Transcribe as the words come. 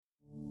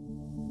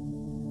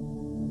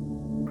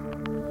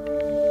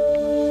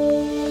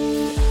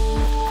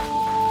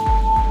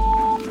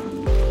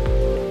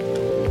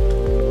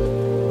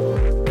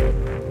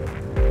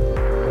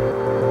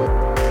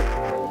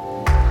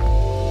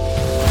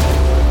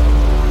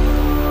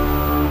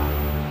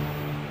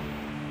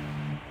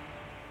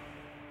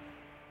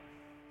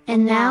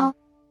And now,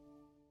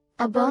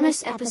 a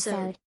bonus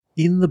episode.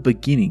 In the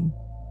beginning,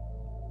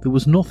 there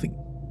was nothing.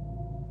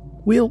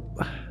 Well,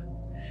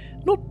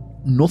 not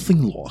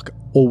nothing like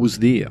I was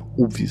there,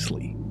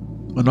 obviously,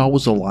 and I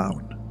was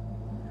alone.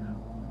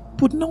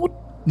 But not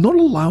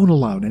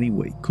alone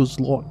anyway, because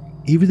like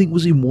everything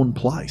was in one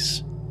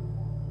place.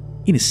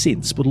 In a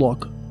sense, but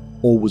like I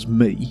was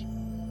me,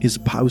 as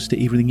opposed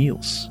to everything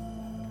else.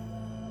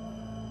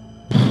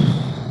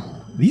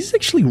 This is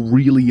actually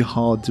really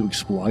hard to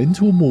explain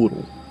to a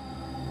mortal.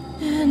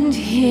 And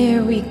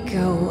here we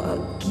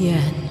go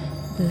again.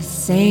 The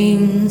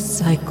same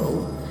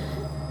cycle.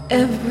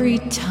 Every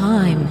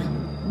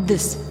time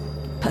this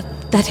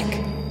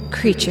pathetic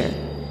creature,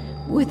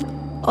 with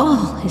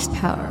all his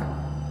power,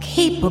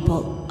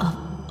 capable of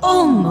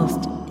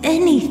almost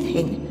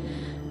anything,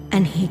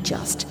 and he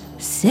just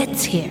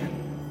sits here,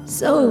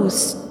 so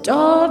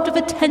starved of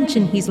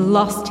attention he's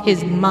lost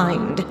his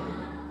mind.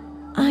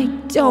 I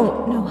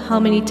don't know how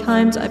many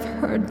times I've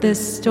heard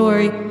this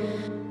story.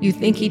 You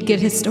think he'd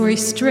get his story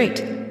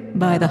straight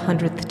by the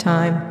 100th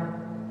time.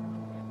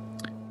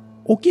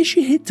 I guess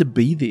you had to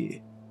be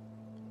there.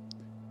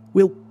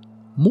 Well,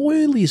 my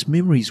earliest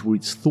memories were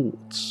its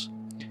thoughts.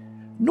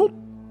 Not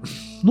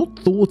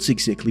thoughts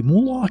exactly,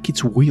 more like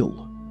its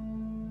will.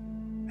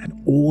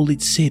 And all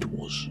it said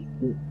was,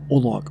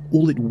 or like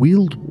all it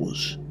willed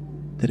was,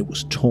 that it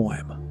was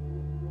time.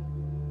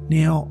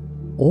 Now,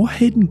 I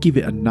hadn't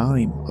given it a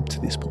name up to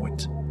this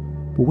point,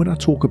 but when I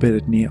talk about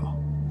it now,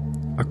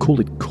 I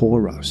call it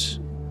Kairos.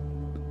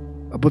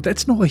 But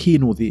that's neither here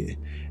nor there.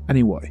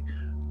 Anyway,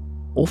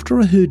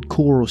 after I heard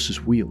Kairos'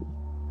 will,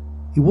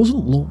 it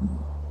wasn't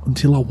long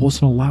until I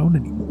wasn't alone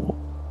anymore.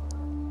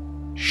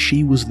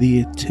 She was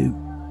there too.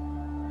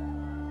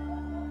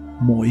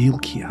 My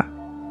Ilkia.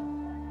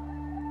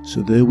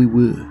 So there we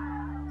were,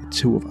 the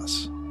two of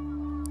us.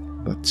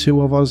 The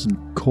two of us and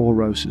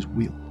Kairos'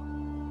 will.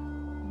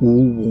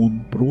 All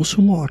one, but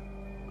also like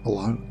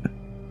alone.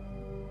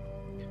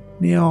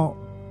 Now,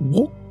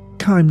 what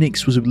came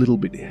next was a little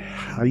bit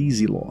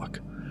hazy like.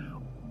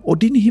 I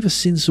didn't have a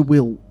sense of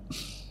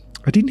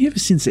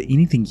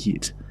anything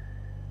yet.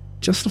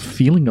 Just a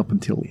feeling up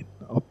until then.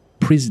 A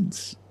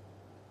presence.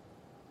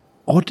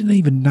 I didn't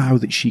even know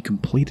that she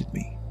completed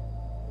me.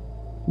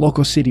 Like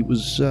I said, it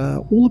was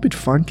all a bit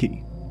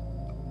funky.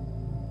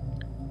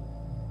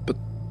 But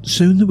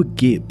soon there were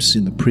gaps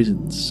in the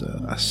presence,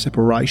 a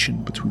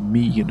separation between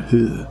me and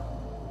her,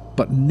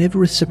 but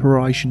never a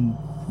separation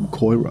from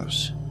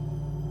Kairos.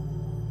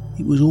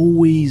 It was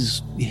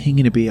always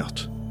hanging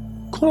about,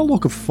 kind of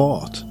like a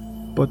fart,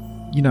 but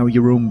you know,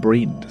 your own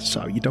brand,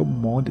 so you don't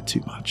mind it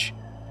too much.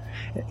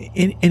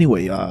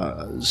 Anyway,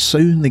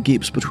 soon the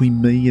gaps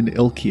between me and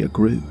Ilkia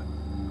grew.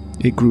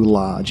 It grew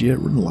larger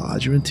and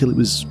larger until it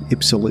was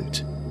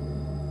absolute.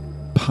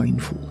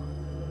 Painful.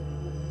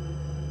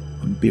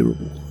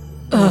 Unbearable.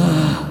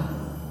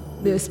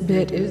 This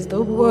bit is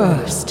the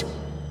worst.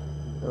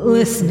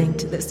 Listening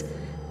to this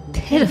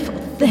pitiful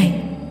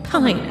thing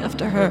pine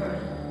after her.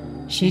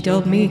 She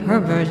told me her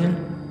version,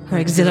 her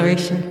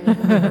exhilaration,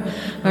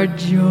 her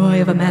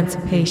joy of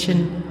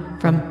emancipation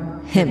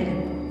from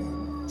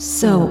him.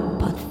 So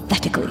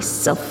pathetically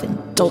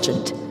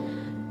self-indulgent.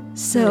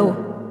 So...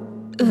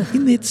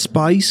 In that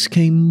space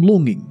came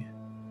longing.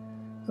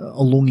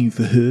 A longing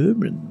for her,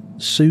 and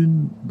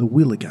soon the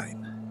will again.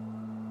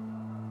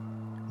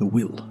 The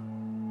will.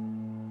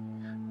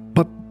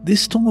 But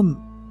this time,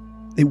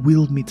 it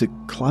willed me to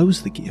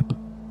close the gap.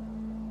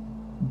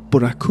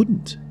 But I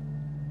couldn't.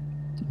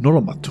 Not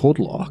on my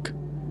toddlark.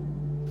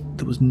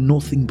 There was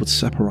nothing but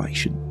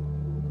separation.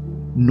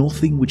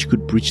 Nothing which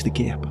could bridge the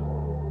gap.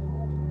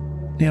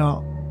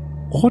 Now,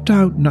 I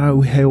don't know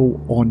how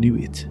I knew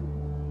it,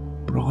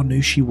 but I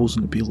knew she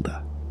wasn't a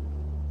builder.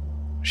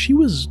 She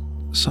was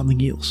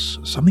something else,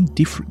 something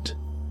different.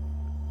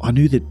 I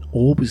knew that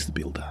I was the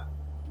builder.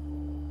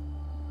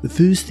 The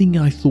first thing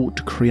I thought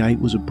to create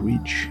was a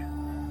bridge,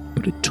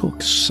 but it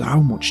took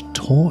so much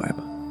time.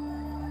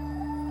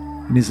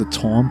 And as the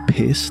time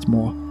passed,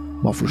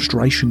 my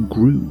frustration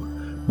grew,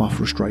 my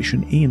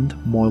frustration and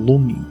my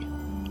longing.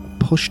 I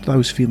pushed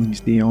those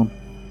feelings down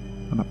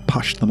and I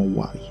pushed them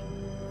away.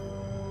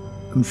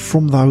 And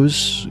from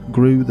those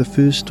grew the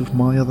first of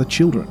my other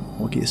children,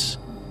 I guess.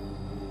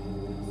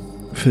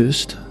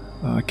 First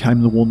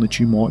came the one that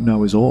you might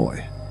know as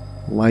I,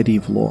 Lady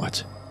of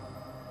Light,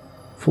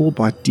 followed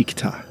by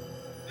Dicta,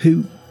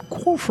 who,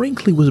 quite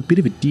frankly, was a bit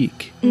of a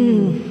dick.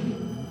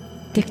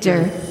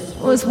 Dictor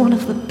was one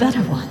of the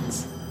better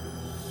ones.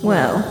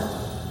 Well,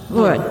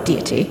 for a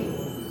deity,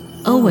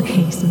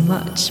 always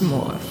much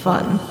more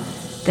fun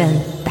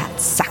than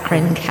that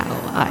saccharine cow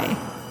eye.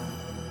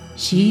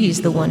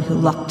 She's the one who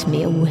locked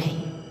me away,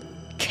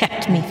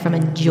 kept me from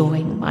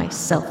enjoying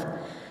myself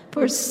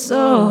for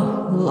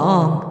so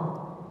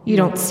long. You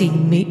don't see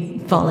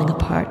me falling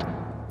apart.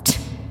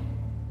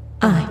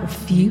 I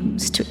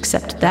refuse to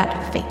accept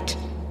that fate.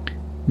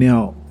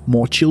 Now,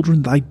 my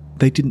children, they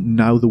didn't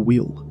know the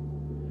will.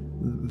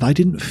 They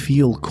didn't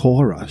feel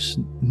Kairos,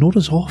 not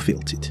as I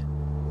felt it.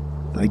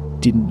 They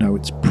didn't know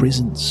its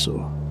presence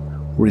or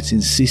or its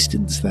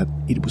insistence that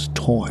it was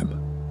time.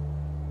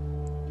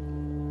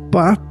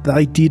 But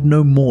they did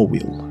know my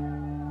will,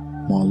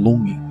 my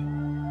longing,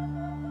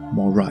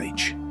 my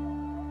rage.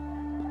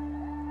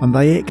 And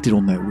they acted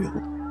on that will.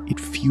 It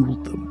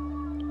fueled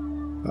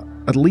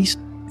them, at least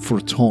for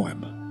a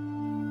time.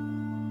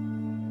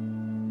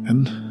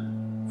 And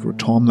for a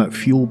time that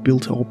fuel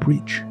built our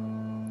bridge.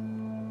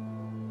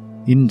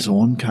 In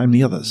time came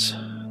the others,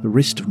 the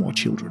rest of my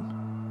children.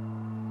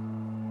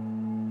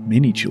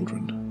 Many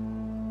children.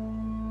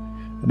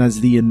 And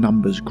as their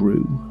numbers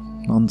grew,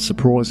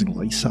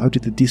 unsurprisingly, so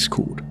did the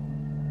discord.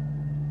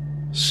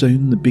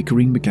 Soon the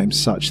bickering became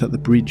such that the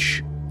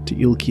bridge to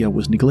Ilkia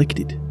was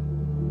neglected.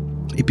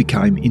 It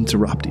became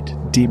interrupted,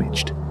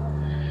 damaged.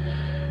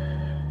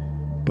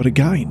 But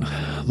again,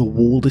 the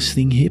wildest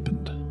thing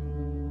happened.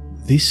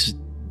 This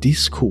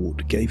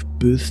discord gave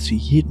birth to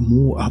yet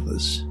more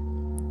others.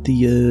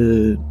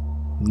 The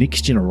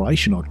next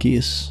generation, I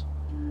guess.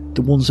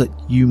 The ones that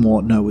you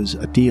might know as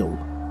Adele,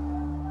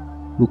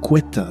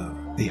 Ruqueta,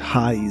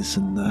 Hayes,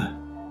 and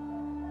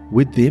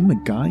with them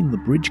again the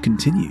bridge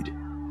continued.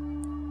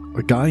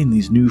 Again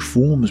these new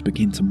forms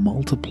began to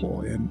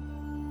multiply, and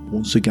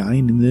once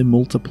again in their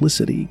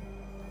multiplicity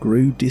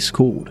grew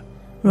discord.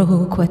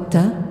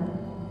 Ruqueta?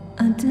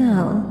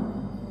 Adele?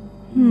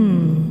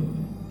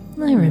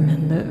 I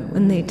remember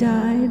when they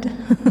died.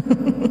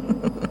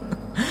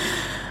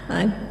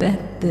 I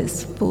bet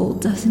this fool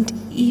doesn't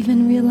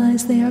even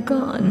realize they are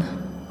gone.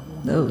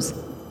 Those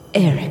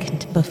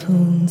arrogant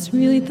buffoons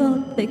really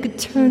thought they could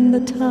turn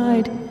the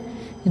tide.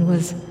 It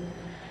was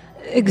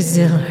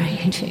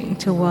exhilarating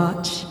to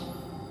watch.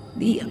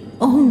 The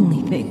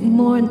only thing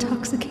more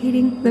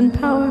intoxicating than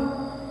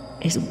power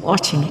is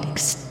watching it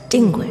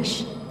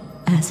extinguish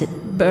as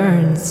it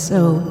burns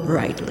so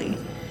brightly.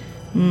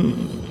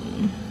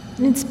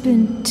 It's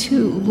been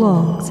too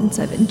long since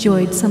I've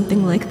enjoyed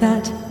something like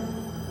that.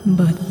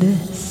 But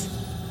this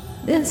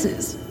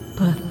is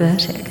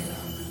pathetic.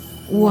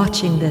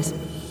 Watching this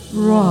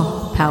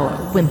raw power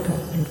whimper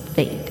and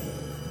fade,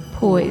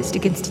 poised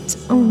against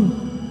its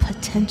own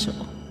potential.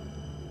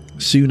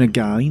 Soon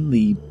again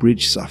the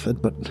bridge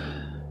suffered, but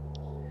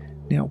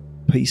now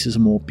pieces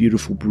of more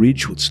beautiful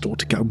bridge would start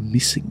to go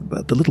missing.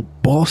 But the little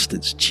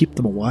bastards chipped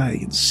them away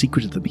and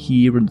secreted them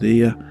here and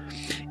there,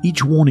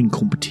 each one in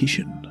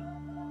competition.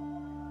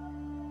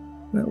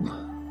 Well,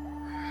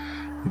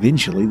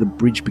 eventually the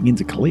bridge began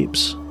to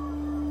collapse.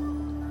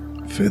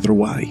 Further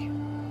away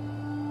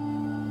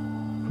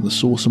from the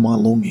source of my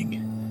longing.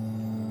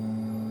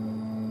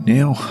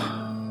 Now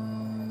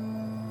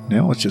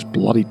I was just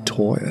bloody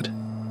tired.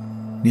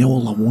 Now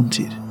all I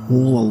wanted,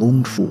 all I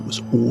longed for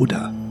was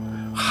order,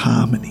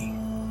 harmony.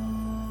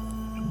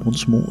 And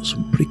once more,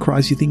 some pretty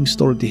crazy things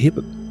started to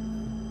happen.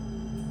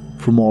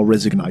 From my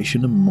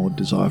resignation and my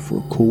desire for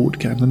accord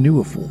came the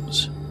newer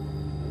forms.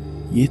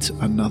 Yet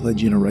another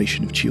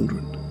generation of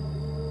children.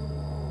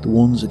 The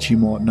ones that you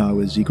might know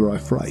as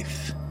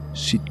Gnilfiet,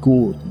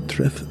 Sitgord and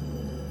Treffen.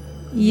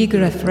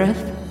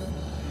 Gnilfiet,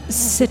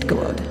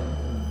 Sitgord,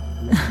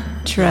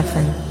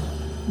 Treffen,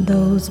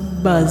 those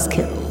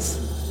buzzkills.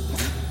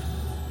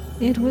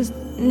 It was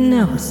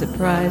no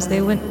surprise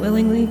they went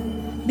willingly.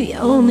 The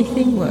only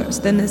thing worse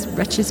than this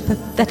wretch's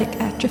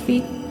pathetic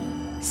atrophy,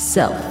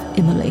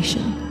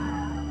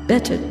 self-immolation.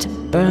 Better to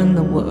burn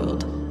the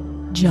world,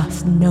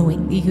 just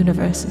knowing the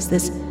universe is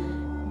this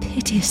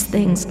piteous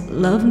thing's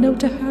love note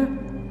to her.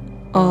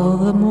 All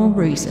the more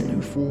reason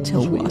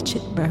to watch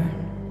it burn.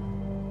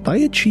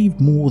 They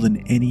achieved more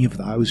than any of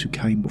those who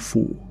came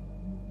before.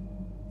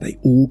 They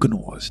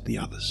organised the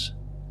others.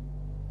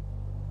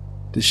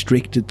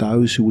 Distracted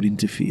those who would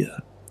interfere.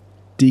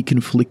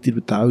 Deconflicted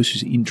with those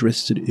whose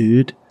interests it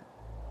erred.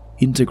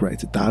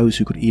 Integrated those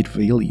who could add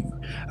value.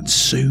 And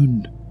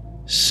soon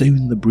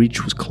the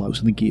bridge was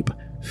closing the gap,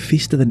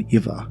 faster than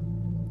ever.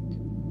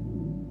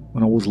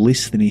 When I was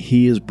less than a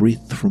hair's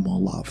breadth from my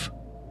love.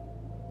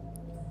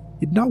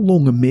 It no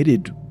longer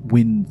mattered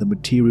when the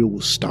material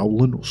was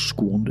stolen or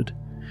squandered.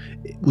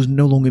 It was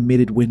no longer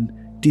mattered when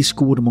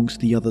discord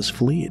amongst the others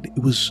fled.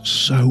 It was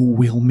so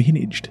well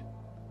managed.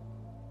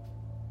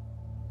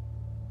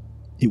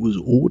 It was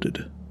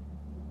ordered.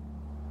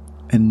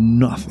 And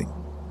nothing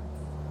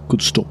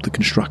could stop the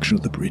construction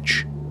of the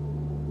bridge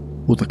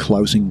or the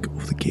closing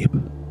of the gap.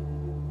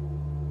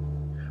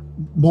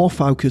 My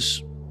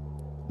focus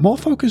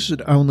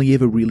had only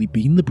ever really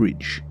been the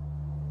bridge,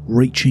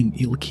 reaching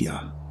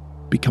Ilkia,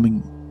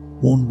 becoming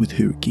one with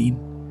her again.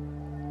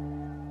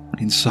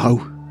 And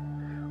so,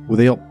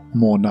 without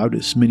my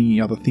notice,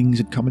 many other things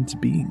had come into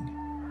being.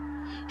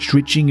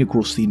 Stretching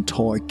across the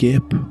entire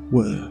gap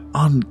were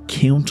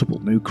uncountable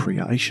new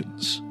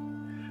creations,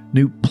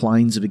 new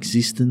planes of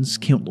existence,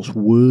 countless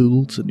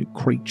worlds and new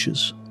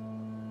creatures.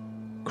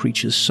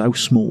 Creatures so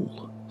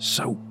small,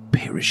 so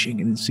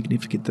perishing and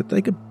insignificant that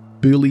they could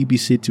barely be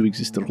said to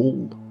exist at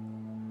all.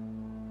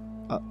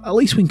 At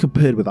least when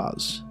compared with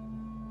us.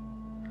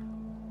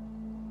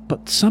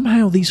 But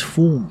somehow these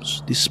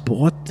forms,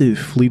 despite their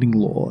fleeting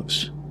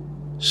lives,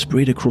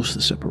 spread across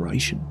the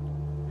separation,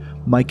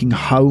 making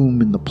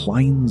home in the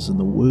planes and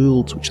the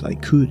worlds which they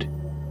could.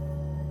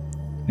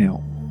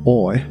 Now,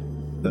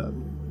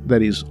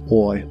 that is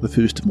I, the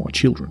first of my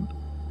children,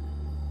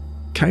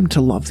 came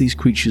to love these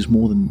creatures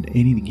more than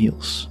anything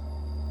else,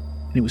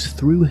 and it was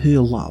through her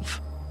love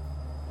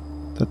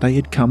that they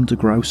had come to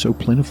grow so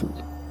plentiful,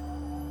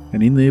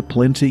 and in their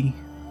plenty,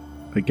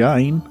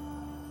 again,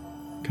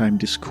 came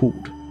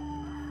discord.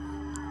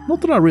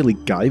 Not that I really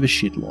gave a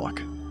shit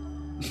like,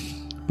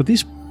 but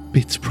this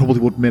bit's probably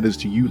what matters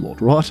to you lot,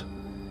 right?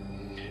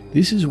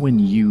 This is when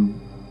you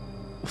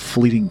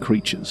fleeting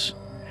creatures,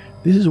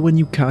 this is when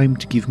you came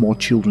to give my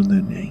children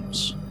their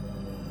names.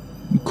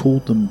 You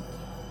called them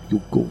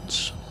your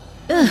gods.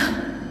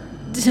 Ugh,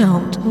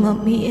 don't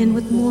lump me in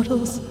with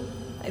mortals.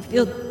 I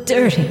feel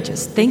dirty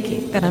just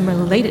thinking that I'm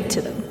related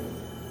to them.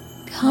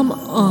 Come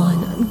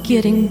on, I'm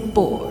getting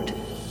bored.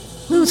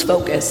 Lose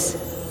focus.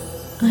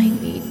 I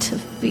need to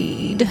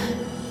feed.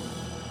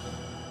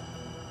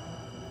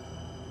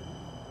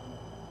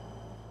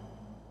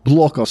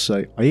 Like I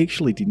say, I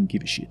actually didn't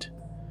give a shit.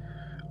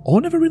 I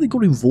never really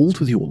got involved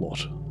with your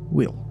lot.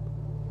 Well,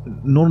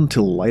 not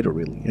until later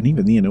really, and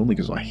even then only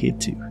because I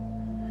had to.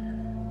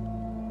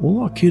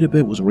 All I cared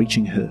about was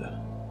reaching her.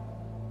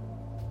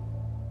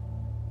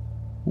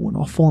 But when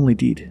I finally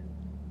did,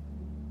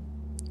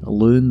 I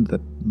learned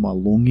that my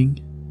longing,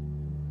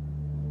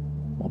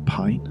 my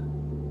pain,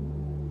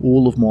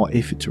 all of my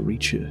effort to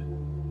reach her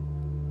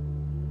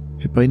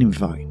had been in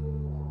vain.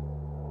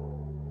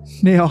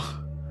 Now,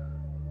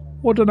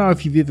 I don't know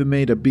if you've ever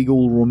made a big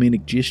old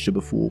romantic gesture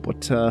before,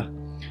 but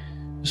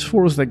as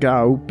far as they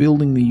go,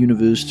 building the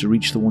universe to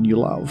reach the one you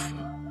love,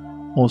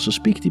 I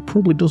suspect it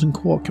probably doesn't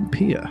quite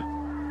compare.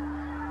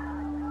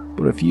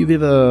 But if you've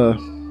ever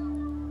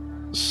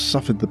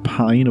suffered the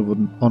pain of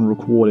an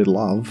unrequited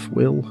love,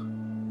 well,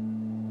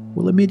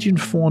 imagine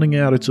finding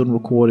out it's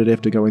unrequited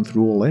after going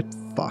through all that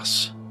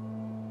fuss.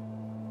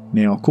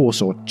 Now, of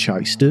course, I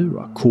chased her,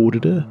 I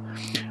courted her,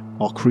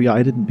 I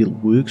created and built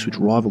works which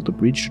rivaled the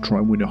bridge to try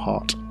and win her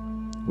heart.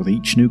 With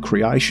each new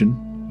creation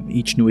and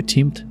each new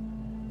attempt,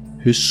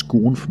 her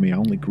scorn for me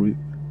only grew.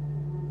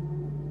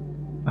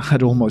 I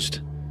had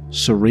almost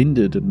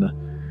surrendered and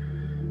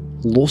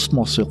lost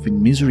myself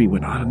in misery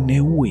when out of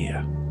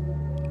nowhere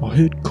I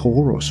heard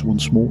chorus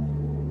once more.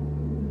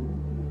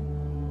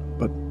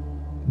 But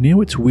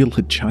now its will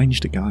had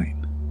changed again.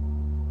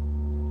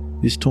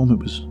 This time it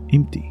was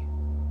empty,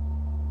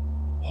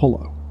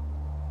 hollow.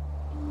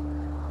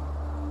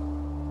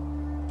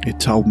 It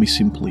told me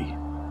simply,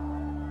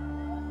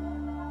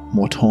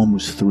 my time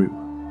was through.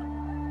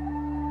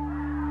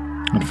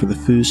 And for the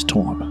first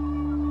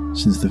time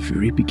since the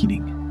very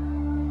beginning,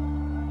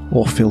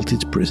 I felt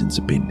its presence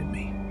abandon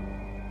me.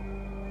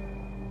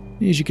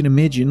 As you can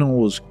imagine, I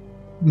was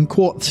in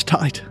quite the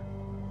state.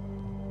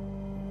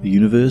 The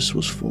universe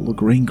was full of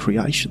green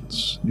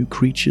creations, new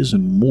creatures,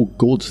 and more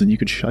gods than you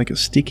could shake a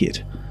stick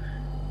at.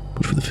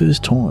 But for the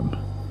first time,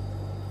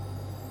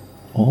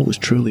 I was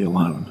truly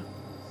alone.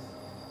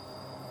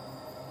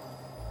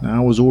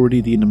 Now, I was already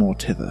at the end of my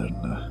tether,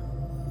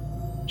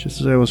 and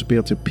just as I was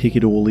about to pick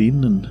it all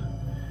in and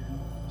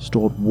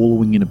start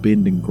wallowing in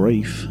abandoned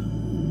grief,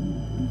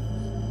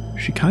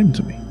 she came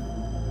to me.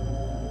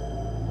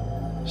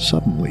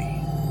 Suddenly,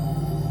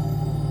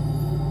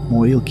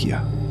 my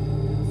Ilkia.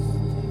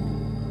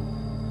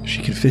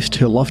 She confessed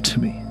her love to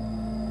me.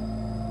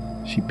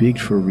 She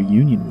begged for a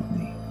reunion with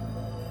me.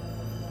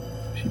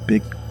 She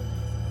begged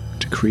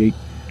to create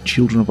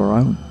children of our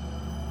own,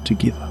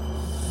 together.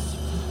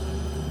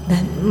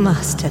 That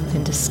must have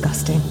been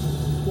disgusting.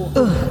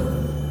 Ugh.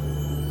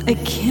 I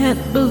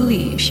can't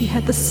believe she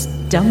had the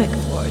stomach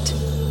for it.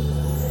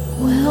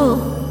 Well,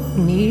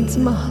 needs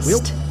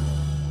must.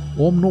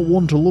 Well, I'm not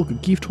one to look a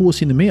gift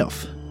horse in the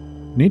mouth.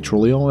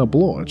 Naturally, I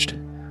obliged.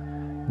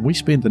 We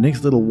spent the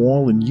next little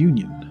while in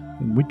union,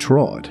 and we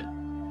tried.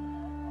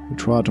 We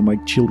tried to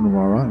make children of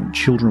our own,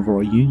 children of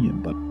our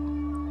union, but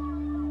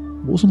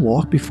it wasn't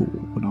like before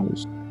when I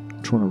was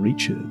trying to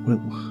reach her.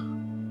 Well,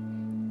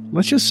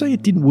 let's just say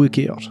it didn't work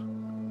out.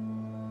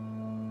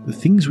 The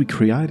things we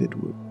created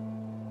were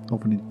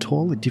of an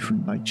entirely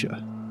different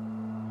nature.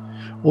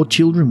 Our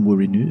children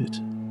were inert,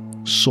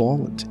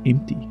 silent,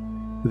 empty,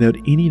 without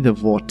any of the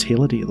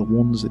vitality of the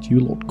ones that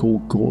you lot call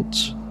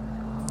gods.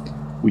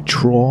 We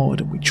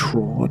tried and we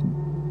tried,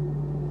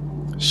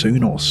 and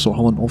soon our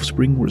silent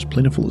offspring were as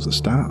plentiful as the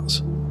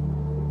stars.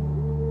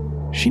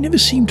 She never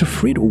seemed to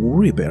fret or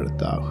worry about it,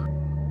 though.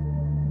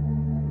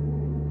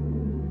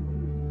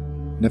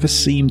 Never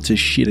seemed to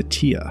shed a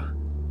tear.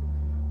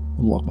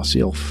 Unlike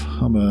myself,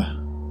 I'm a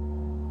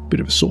bit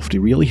of a softy,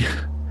 really,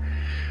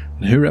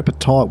 and her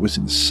appetite was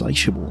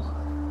insatiable.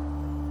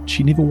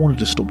 She never wanted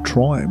to stop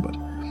trying, but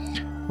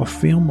I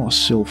found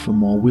myself and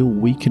my will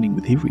weakening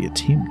with every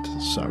attempt,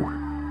 so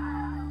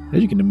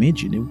as you can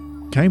imagine,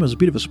 it came as a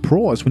bit of a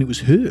surprise when it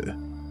was her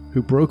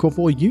who broke off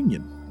our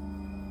union.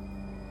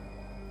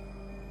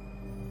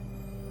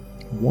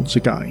 Once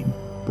again,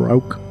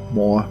 broke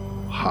my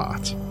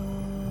heart.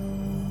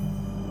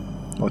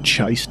 I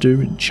chased her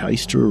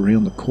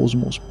around the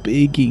cosmos,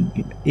 begging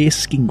and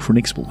asking for an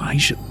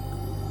explanation.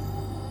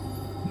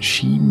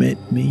 She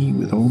met me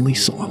with only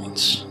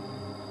silence.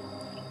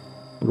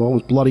 But I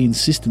was bloody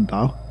insistent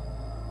though.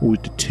 I was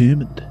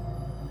determined.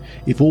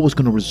 If I was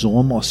going to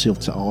resign myself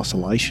to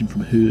isolation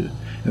from her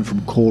and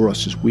from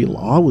Chorus's will,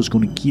 I was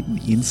going to get an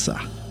answer.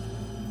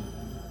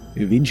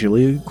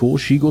 Eventually, of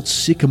course, she got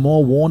sick of my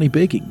whiny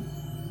begging.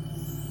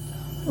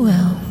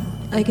 Well,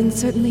 I can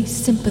certainly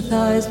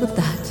sympathize with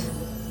that.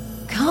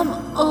 Come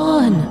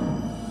on!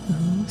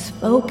 Lose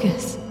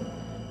focus.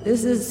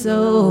 This is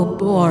so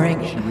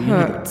boring, it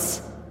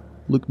hurts.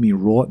 Looked me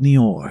right in the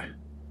eye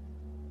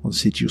and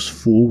said just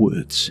 4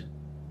 words.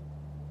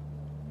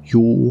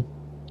 Your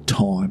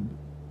time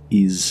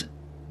is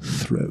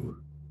through.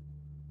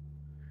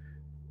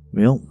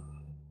 Well,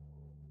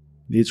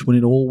 that's when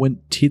it all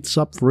went tits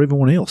up for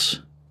everyone else.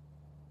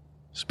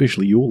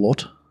 Especially your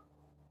lot.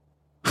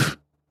 But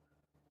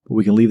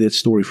we can leave that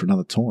story for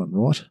another time,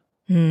 right?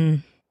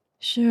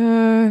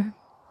 Sure.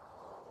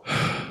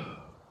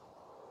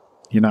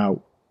 You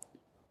know,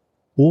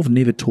 I've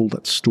never told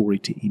that story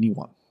to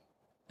anyone.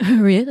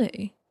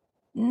 Really?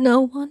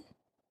 No one?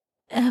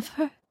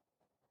 Ever?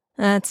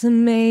 That's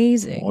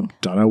amazing. I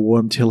don't know why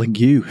I'm telling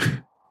you.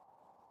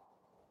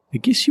 I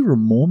guess you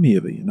remind me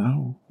of it, you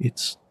know.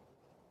 It's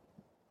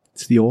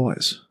the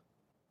eyes.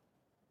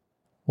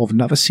 I've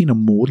never seen a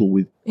mortal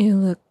with... You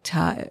look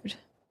tired.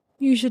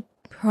 You should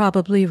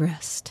probably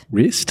rest.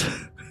 Rest?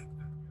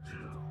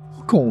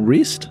 I can't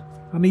rest.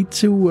 I need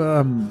to,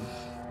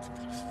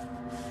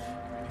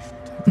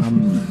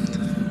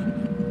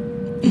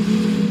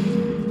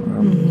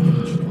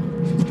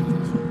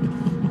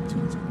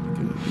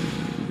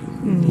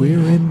 Where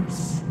in...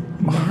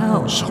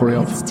 Now sorry,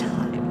 it's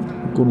time.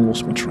 I've gone and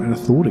lost my train of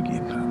thought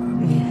again.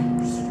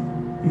 Yes.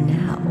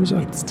 Now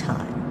it's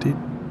time.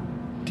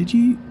 Did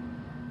you...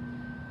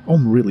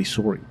 I'm really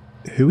sorry.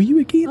 Who are you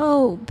again?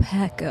 Oh,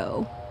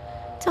 Pekko.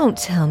 Don't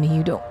tell me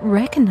you don't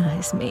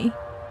recognize me.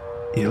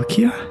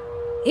 Ilkia?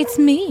 It's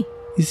me.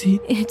 Is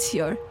it... It's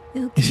your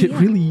Ilkia. Is it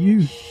really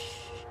you?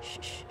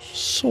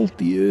 Salt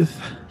the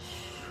earth.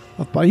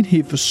 I've been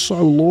here for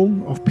so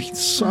long. I've been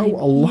so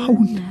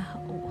alone.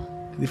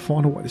 Now. Can they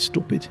find a way to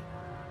stop it?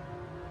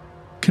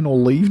 Can I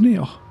leave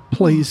now?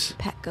 Please.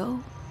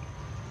 Pekko.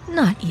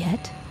 Not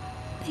yet.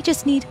 They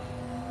just need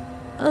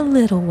a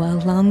little while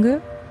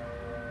longer.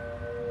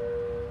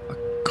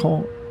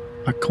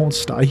 I can't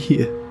stay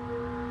here.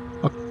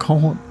 I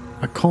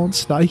can't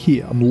stay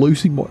here. I'm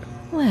losing my...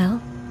 Well,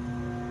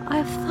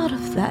 I've thought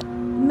of that.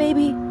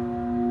 Maybe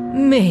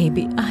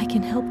I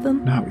can help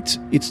them. No,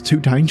 it's too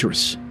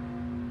dangerous.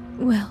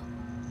 Well,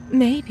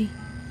 maybe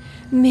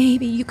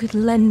you could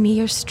lend me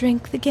your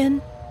strength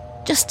again.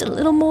 Just a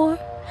little more,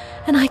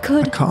 and I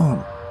could... I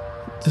can't.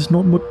 There's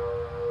not much...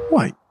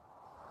 Wait.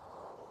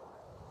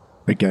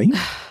 Again?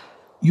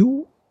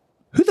 You're...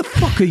 Who the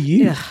fuck are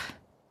you? Ugh.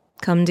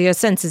 Come to your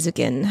senses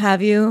again,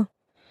 have you?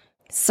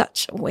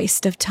 Such a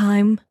waste of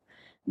time.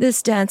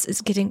 This dance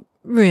is getting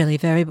really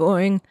very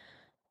boring.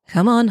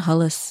 Come on,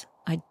 Hullis.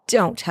 I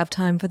don't have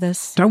time for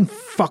this. Don't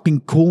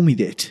fucking call me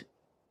that.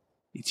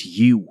 It's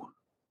you.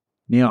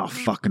 Now I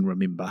fucking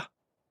remember.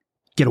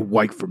 Get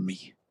away from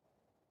me.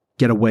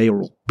 Get away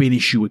or I'll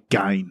banish you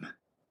again.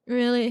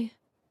 Really?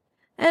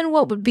 And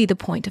what would be the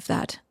point of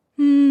that?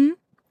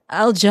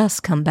 I'll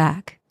just come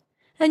back.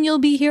 And you'll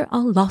be here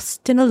all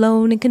lost and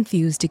alone and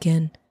confused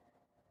again.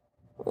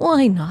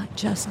 Why not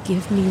just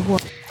give me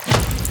what...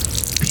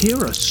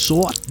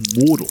 Parasite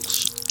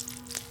mortals.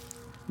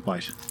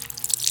 Wait.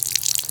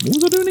 What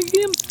was I doing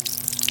again?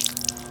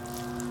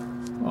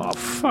 Oh,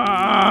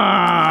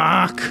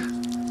 fuck.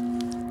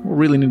 I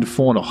really need to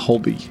find a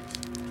hobby.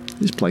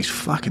 This place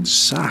fucking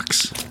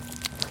sucks.